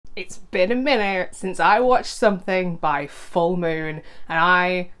It's been a minute since I watched something by Full Moon, and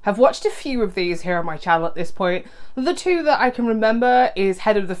I have watched a few of these here on my channel at this point. The two that I can remember is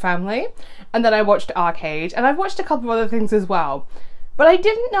Head of the Family, and then I watched Arcade, and I've watched a couple of other things as well. But I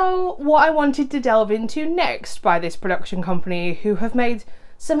didn't know what I wanted to delve into next by this production company who have made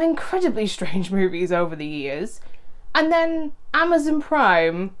some incredibly strange movies over the years. And then Amazon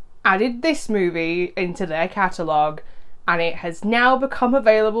Prime added this movie into their catalogue, and it has now become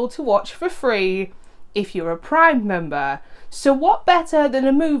available to watch for free if you're a Prime member. So what better than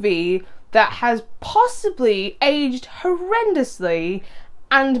a movie that has possibly aged horrendously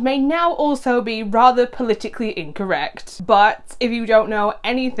and may now also be rather politically incorrect. But if you don't know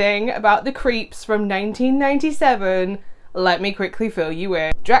anything about the creeps from 1997, let me quickly fill you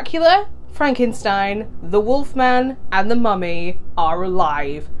in. Dracula, Frankenstein, the Wolfman, and the Mummy are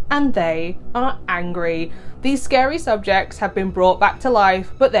alive, and they are angry. These scary subjects have been brought back to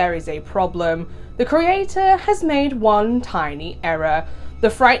life, but there is a problem. The creator has made one tiny error.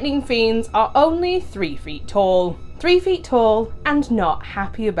 The frightening fiends are only 3 feet tall. 3 feet tall and not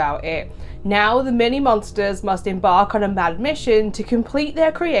happy about it. Now the mini monsters must embark on a mad mission to complete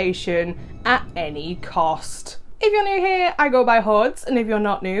their creation at any cost. If you're new here, I go by Hordes, and if you're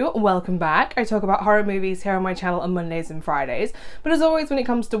not new, welcome back. I talk about horror movies here on my channel on Mondays and Fridays, but as always when it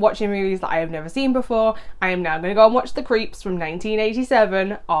comes to watching movies that I have never seen before, I am now going to go and watch The Creeps from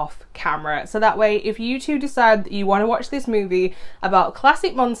 1987 off camera. So that way, if you two decide that you want to watch this movie about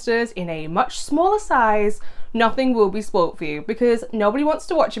classic monsters in a much smaller size, nothing will be spoilt for you, because nobody wants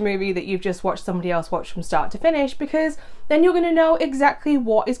to watch a movie that you've just watched somebody else watch from start to finish, because then you're going to know exactly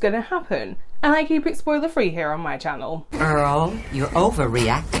what is going to happen. And I keep it spoiler free here on my channel. Earl, you're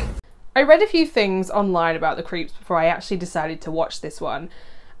overreacting. I read a few things online about The Creeps before I actually decided to watch this one,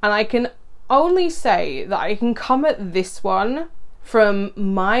 and I can only say that I can come at this one from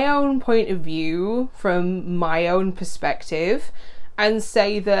my own point of view, from my own perspective, and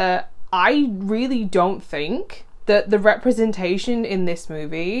say that I really don't think that the representation in this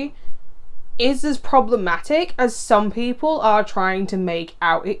movie is as problematic as some people are trying to make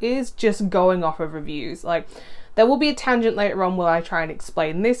out it is, just going off of reviews. Like, there will be a tangent later on where I try and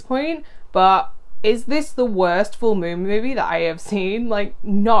explain this point, but is this the worst Full Moon movie that I have seen? Like,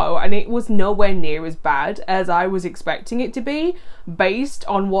 no, and it was nowhere near as bad as I was expecting it to be based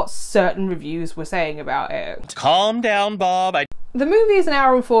on what certain reviews were saying about it. Calm down, Bob. The movie is an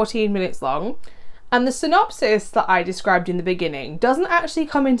hour and 14 minutes long, and the synopsis that I described in the beginning doesn't actually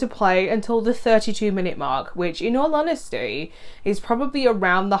come into play until the 32-minute mark, which in all honesty is probably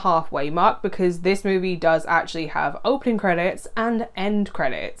around the halfway mark, because this movie does actually have opening credits and end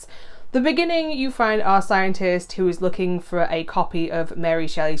credits. The beginning, you find our scientist who is looking for a copy of Mary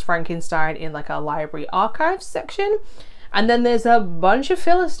Shelley's Frankenstein in like a library archives section, and then there's a bunch of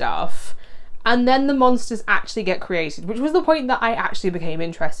filler stuff, and then the monsters actually get created, which was the point that I actually became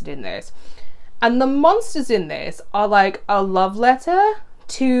interested in this. And the monsters in this are like a love letter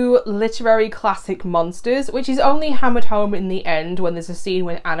to literary classic monsters, which is only hammered home in the end when there's a scene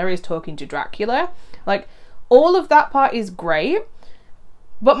when Anna is talking to Dracula. Like, all of that part is great,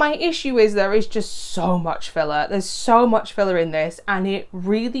 but my issue is there is just so much filler. There's so much filler in this, and it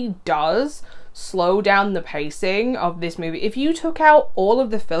really does slow down the pacing of this movie. If you took out all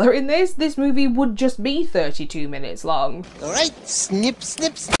of the filler in this movie would just be 32 minutes long. Alright, snip,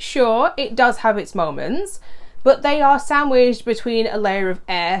 snip, snip. Sure, it does have its moments, but they are sandwiched between a layer of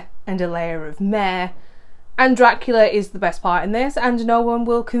air and a layer of meh, and Dracula is the best part in this, and no one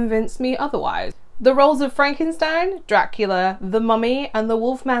will convince me otherwise. The roles of Frankenstein, Dracula, the Mummy, and the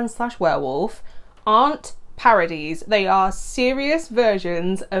Wolfman/werewolf aren't parodies. They are serious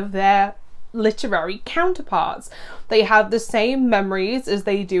versions of their literary counterparts. They have the same memories as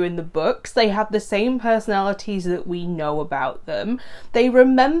they do in the books. They have the same personalities that we know about them. They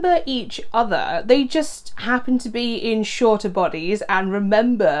remember each other. They just happen to be in shorter bodies and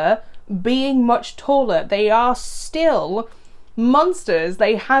remember being much taller. They are still monsters.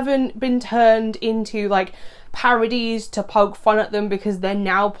 They haven't been turned into like parodies to poke fun at them because they're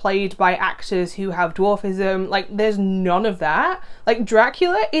now played by actors who have dwarfism. Like, there's none of that. Like,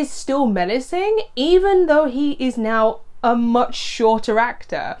 Dracula is still menacing even though he is now a much shorter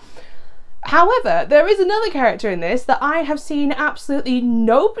actor. However, there is another character in this that I have seen absolutely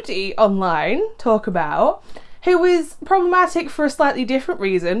nobody online talk about, who is problematic for a slightly different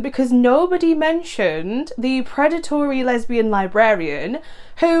reason, because nobody mentioned the predatory lesbian librarian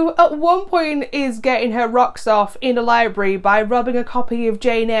who at one point is getting her rocks off in a library by rubbing a copy of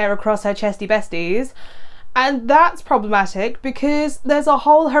Jane Eyre across her chesty besties, And that's problematic because there's a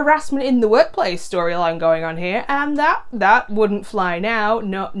whole harassment in the workplace storyline going on here, and that wouldn't fly now.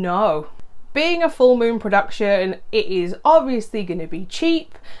 No. Being a full moon production, it is obviously going to be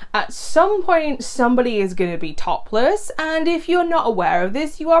cheap. At some point, somebody is going to be topless, and if you're not aware of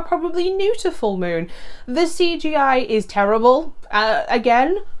this, you are probably new to full moon. The CGI is terrible.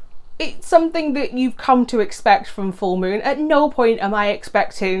 Again, it's something that you've come to expect from full moon. At no point am I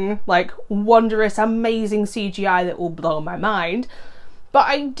expecting like wondrous, amazing CGI that will blow my mind. But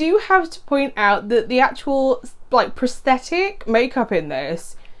I do have to point out that the actual like prosthetic makeup in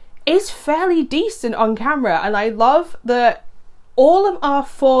this is fairly decent on camera, and I love that all of our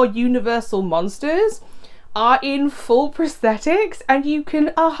 4 Universal monsters are in full prosthetics, and you can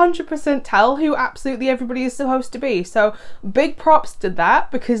 100% tell who absolutely everybody is supposed to be. So big props to that,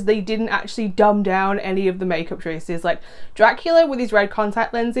 because they didn't actually dumb down any of the makeup choices. Like Dracula with his red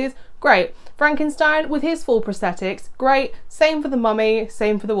contact lenses, great. Frankenstein with his full prosthetics, great. Same for the Mummy,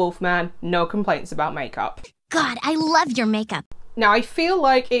 same for the Wolfman, no complaints about makeup. God, I love your makeup. Now, I feel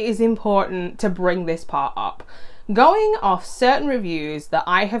like it is important to bring this part up. Going off certain reviews that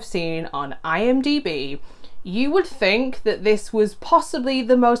I have seen on IMDb, you would think that this was possibly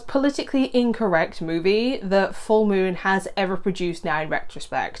the most politically incorrect movie that Full Moon has ever produced now in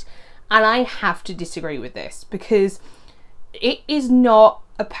retrospect. And I have to disagree with this, because it is not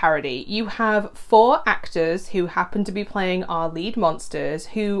a parody. You have 4 actors who happen to be playing our lead monsters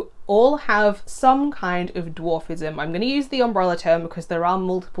who all have some kind of dwarfism. I'm going to use the umbrella term because there are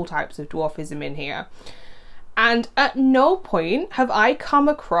multiple types of dwarfism in here. And at no point have I come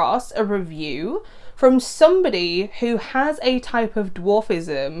across a review from somebody who has a type of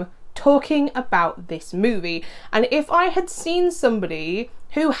dwarfism talking about this movie. And if I had seen somebody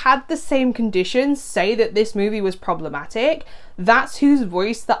who had the same conditions say that this movie was problematic, that's whose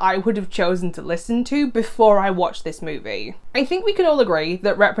voice that I would have chosen to listen to before I watched this movie. I think we can all agree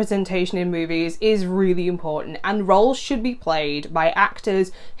that representation in movies is really important, and roles should be played by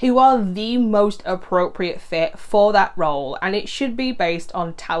actors who are the most appropriate fit for that role, and it should be based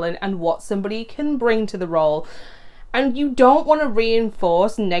on talent and what somebody can bring to the role. And you don't want to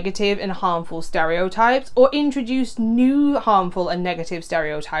reinforce negative and harmful stereotypes or introduce new harmful and negative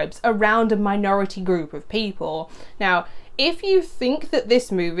stereotypes around a minority group of people. Now, if you think that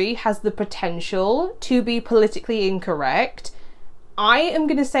this movie has the potential to be politically incorrect, I am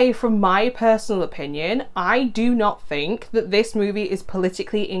going to say from my personal opinion, I do not think that this movie is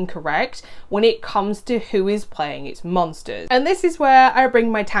politically incorrect when it comes to who is playing its monsters. And this is where I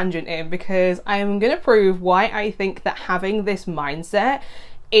bring my tangent in, because I am going to prove why I think that having this mindset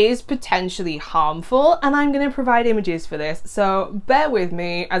is potentially harmful, and I'm going to provide images for this, so bear with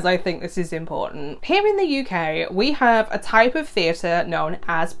me as I think this is important. Here in the UK, we have a type of theatre known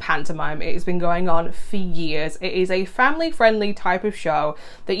as pantomime. It has been going on for years. It is a family-friendly type of show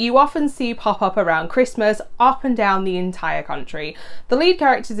that you often see pop up around Christmas up and down the entire country. The lead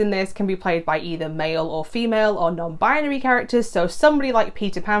characters in this can be played by either male or female or non-binary characters, so somebody like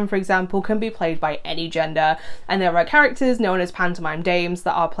Peter Pan, for example, can be played by any gender, and there are characters known as pantomime dames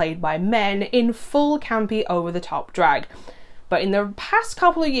that are played by men in full campy over-the-top drag. But in the past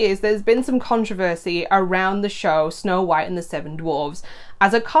couple of years, there's been some controversy around the show Snow White and the Seven Dwarfs,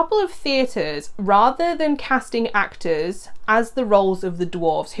 as a couple of theatres, rather than casting actors as the roles of the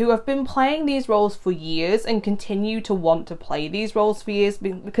dwarves, who have been playing these roles for years and continue to want to play these roles for years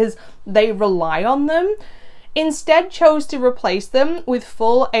because they rely on them, instead chose to replace them with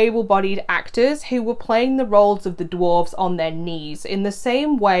full able-bodied actors who were playing the roles of the dwarves on their knees, in the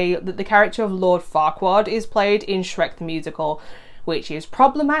same way that the character of Lord Farquaad is played in Shrek the Musical, which is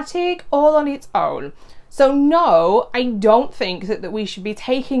problematic all on its own. So no, I don't think that we should be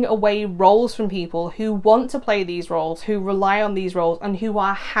taking away roles from people who want to play these roles, who rely on these roles, and who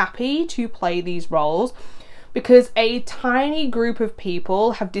are happy to play these roles, because a tiny group of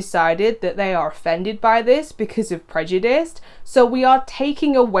people have decided that they are offended by this because of prejudice. So we are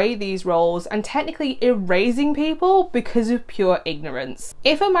taking away these roles and technically erasing people because of pure ignorance.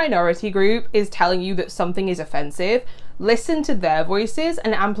 If a minority group is telling you that something is offensive, listen to their voices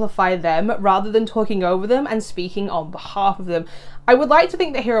and amplify them rather than talking over them and speaking on behalf of them. I would like to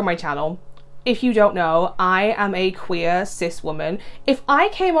think that here on my channel, if you don't know, I am a queer cis woman. If I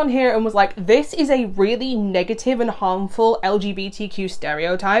came on here and was like, this is a really negative and harmful LGBTQ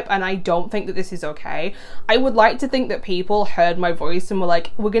stereotype and I don't think that this is okay, I would like to think that people heard my voice and were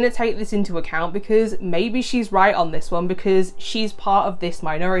like, we're gonna take this into account because maybe she's right on this one because she's part of this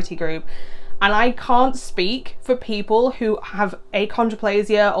minority group. And I can't speak for people who have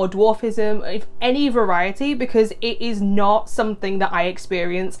achondroplasia or dwarfism of any variety because it is not something that I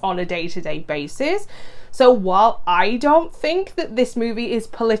experience on a day-to-day basis. So while I don't think that this movie is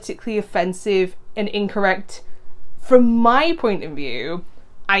politically offensive and incorrect from my point of view,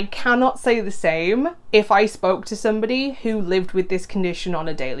 I cannot say the same if I spoke to somebody who lived with this condition on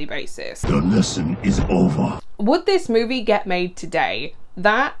a daily basis. The lesson is over. Would this movie get made today?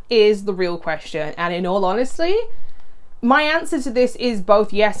 That is the real question, and in all honesty, my answer to this is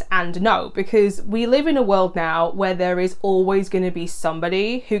both yes and no, because we live in a world now where there is always going to be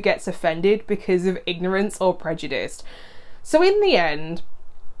somebody who gets offended because of ignorance or prejudice. So in the end,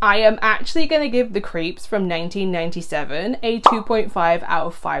 I am actually going to give The Creeps from 1997 a 2.5 out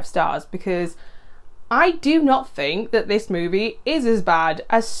of 5 stars, because I do not think that this movie is as bad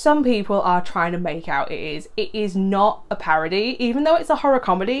as some people are trying to make out it is. It is not a parody. Even though it's a horror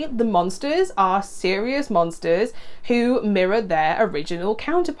comedy, the monsters are serious monsters who mirror their original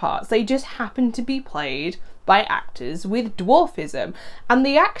counterparts. They just happen to be played by actors with dwarfism, and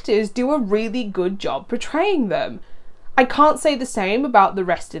the actors do a really good job portraying them. I can't say the same about the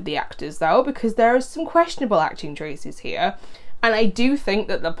rest of the actors though, because there are some questionable acting choices here. And I do think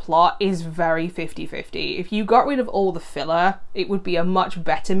that the plot is very 50-50. If you got rid of all the filler, it would be a much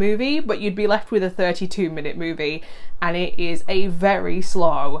better movie, but you'd be left with a 32-minute movie, and it is a very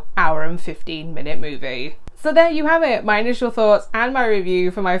slow hour and 15-minute movie. So there you have it, my initial thoughts and my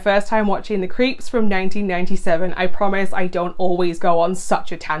review for my first time watching The Creeps from 1997. I promise I don't always go on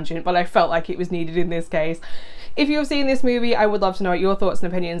such a tangent, but I felt like it was needed in this case. If you have seen this movie, I would love to know what your thoughts and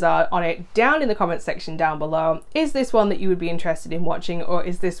opinions are on it down in the comments section down below. Is this one that you would be interested in watching, or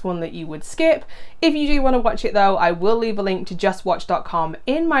is this one that you would skip? If you do want to watch it though, I will leave a link to justwatch.com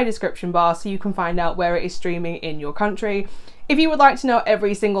in my description bar so you can find out where it is streaming in your country. If you would like to know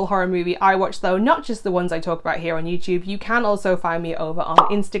every single horror movie I watch though, not just the ones I talk about here on YouTube, you can also find me over on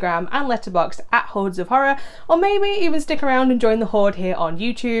Instagram and Letterboxd at HordesOfHorror, or maybe even stick around and join the Horde here on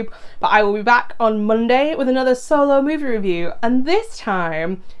YouTube. But I will be back on Monday with another solo movie review, and this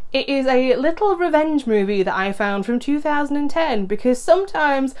time it is a little revenge movie that I found from 2010, because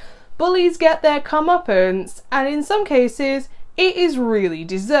sometimes bullies get their comeuppance, and in some cases it is really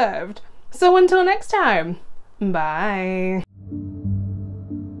deserved. So until next time, bye.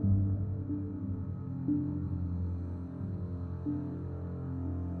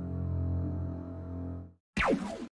 You